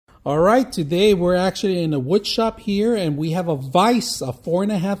All right, today we're actually in a wood shop here, and we have a vise, a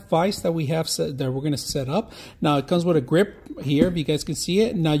 4.5 vise that we have that we're going to set up. Now it comes with a grip here, if you guys can see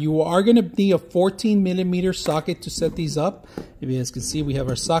it. Now you are going to need a 14mm socket to set these up. If you guys can see, we have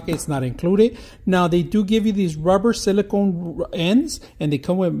our socket. It's not included. Now they do give you these rubber silicone ends, and they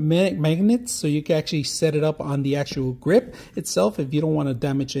come with magnets, so you can actually set it up on the actual grip itself if you don't want to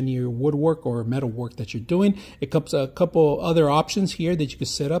damage any of your woodwork or metal work that you're doing. It comes a couple other options here that you can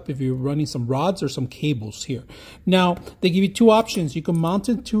set up if you're running some rods or some cables here. Now they give you two options. You can mount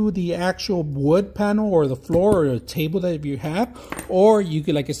it to the actual wood panel or the floor or the table that you have, or you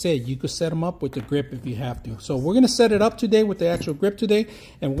could, like I said, you could set them up with the grip if you have to. So we're going to set it up today with the actual grip today,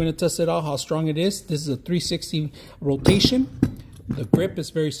 and we're going to test it out how strong it is. This is a 360 rotation. The grip is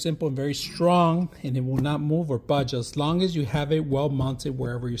very simple and very strong, and it will not move or budge as long as you have it well mounted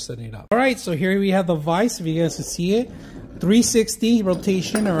wherever you're setting it up. All right, so here we have the vise, if you guys can see it. 360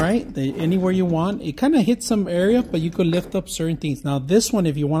 rotation, all right, anywhere you want. It kind of hits some area, but you could lift up certain things. Now this one,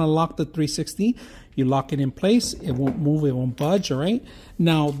 if you want to lock the 360, you lock it in place. It won't move, it won't budge, all right?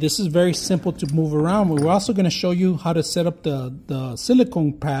 Now this is very simple to move around. We're also going to show you how to set up the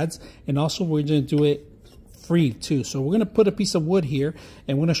silicone pads, and also we're going to do it free too. So we're going to put a piece of wood here,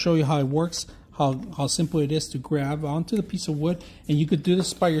 and we're going to show you how it works, how simple it is to grab onto the piece of wood, and you could do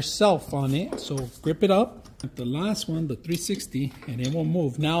this by yourself on it. So grip it up. The last one, the 360, and it won't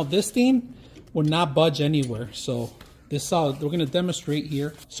move. Now this thing will not budge anywhere. So this is how we're going to demonstrate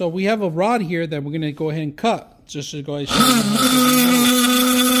here. So we have a rod here that we're going to go ahead and cut. Just to go ahead and show you.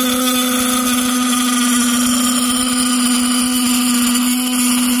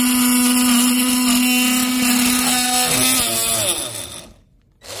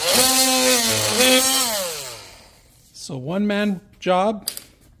 So one man job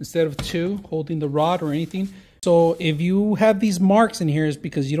instead of two holding the rod or anything. So if you have these marks in here, it's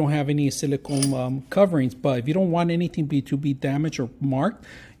because you don't have any silicone coverings. But if you don't want anything to be damaged or marked,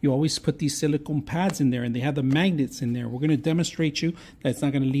 you always put these silicone pads in there, and they have the magnets in there. We're going to demonstrate you that it's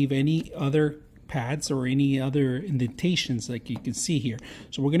not going to leave any other pads or any other indentations like you can see here.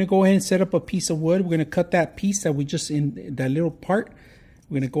 So we're going to go ahead and set up a piece of wood. We're going to cut that piece that we just in that little part.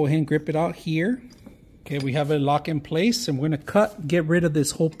 We're going to go ahead and grip it out here. Okay, we have it locked in place, and we're going to get rid of this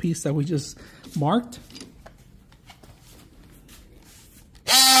whole piece that we just marked.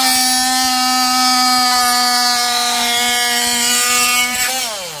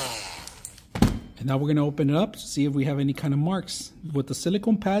 And now we're going to open it up to see if we have any kind of marks. With the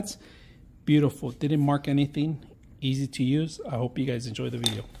silicone pads, beautiful. Didn't mark anything. Easy to use. I hope you guys enjoy the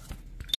video.